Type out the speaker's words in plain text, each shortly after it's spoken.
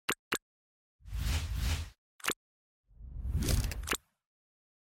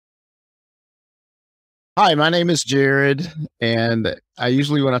Hi, my name is Jared, and I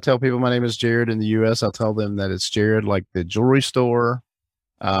usually when I tell people my name is Jared in the US, I'll tell them that it's Jared like the jewelry store.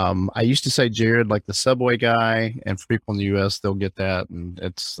 I used to say Jared like the Subway guy, and for people in the US, they'll get that, and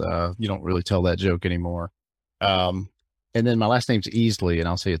it's you don't really tell that joke anymore. Um, and then my last name's Easley, and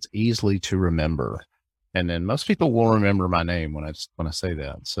I'll say it's easily to remember. And then most people will remember my name when I say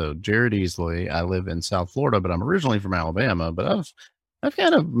that. So Jared Easley, I live in South Florida, but I'm originally from Alabama. But I've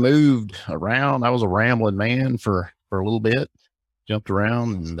kind of moved around. I was a rambling man for a little bit, jumped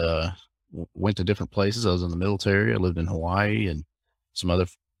around and went to different places. I was in the military. I lived in Hawaii and some other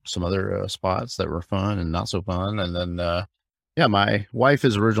some other spots that were fun and not so fun. And then yeah, my wife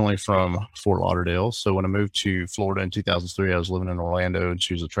is originally from Fort Lauderdale. So when I moved to Florida in 2003, I was living in Orlando, and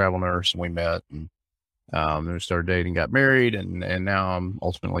she was a travel nurse, and we met and then we started dating, got married, and now I'm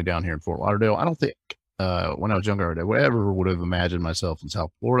ultimately down here in Fort Lauderdale. I don't think when I was younger, I ever would have imagined myself in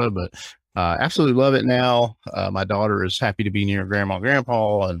South Florida, but absolutely love it now. My daughter is happy to be near grandma and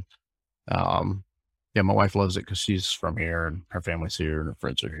grandpa, and um, yeah, my wife loves it because she's from here and her family's here and her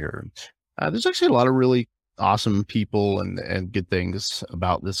friends are here. And, there's actually a lot of really awesome people and good things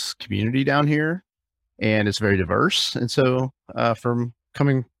about this community down here, and it's very diverse. And so, from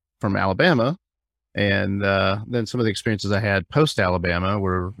coming from Alabama, and then some of the experiences I had post Alabama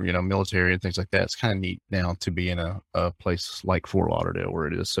were, military and things like that. It's kind of neat now to be in a place like Fort Lauderdale where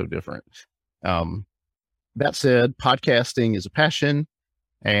it is so different. Um, that said, podcasting is a passion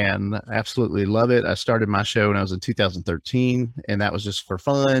and I absolutely love it. I started my show when I was in 2013, and that was just for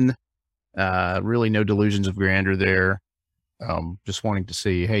fun. Really, no delusions of grandeur there. Just wanting to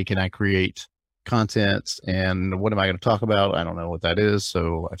see, hey, can I create content and what am I going to talk about? I don't know what that is.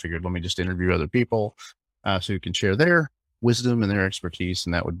 So I figured let me just interview other people so who can share their wisdom and their expertise,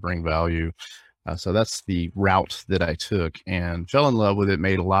 and that would bring value. So that's the route that I took and fell in love with it,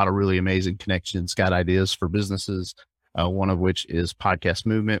 made a lot of really amazing connections, got ideas for businesses, one of which is Podcast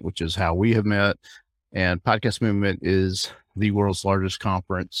Movement, which is how we have met. And Podcast Movement is the world's largest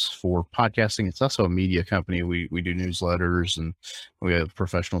conference for podcasting. It's also a media company. We do newsletters and we have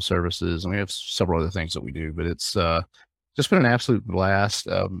professional services and we have several other things that we do. But it's just been an absolute blast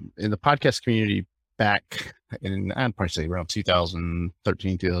in the podcast community back in, I'd probably say around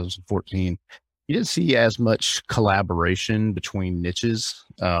 2013, 2014. You didn't see as much collaboration between niches.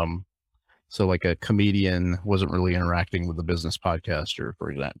 So like a comedian wasn't really interacting with a business podcaster,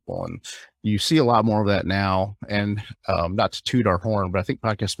 for example. And you see a lot more of that now. And not to toot our horn, but I think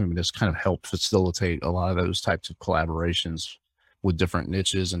podcast movement has kind of helped facilitate a lot of those types of collaborations with different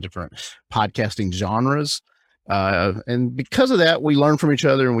niches and different podcasting genres. And because of that, we learn from each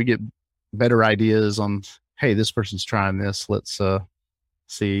other and we get better ideas on, hey, this person's trying this. Let's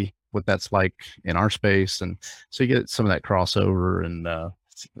see what that's like in our space. And so you get some of that crossover and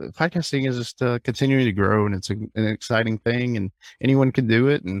podcasting is just continuing to grow, and it's an exciting thing, and anyone can do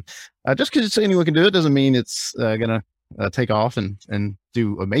it. And just because anyone can do it doesn't mean it's gonna take off and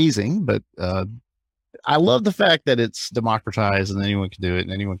do amazing. But I love the fact that it's democratized and anyone can do it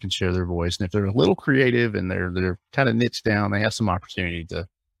and anyone can share their voice. And if they're a little creative and they're kind of niche down, they have some opportunity to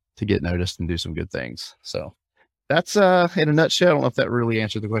get noticed and do some good things. So that's in a nutshell. I don't know if that really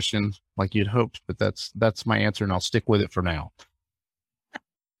answered the question like you'd hoped, but that's my answer, and I'll stick with it for now.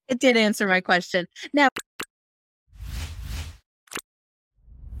 It did answer my question. Now,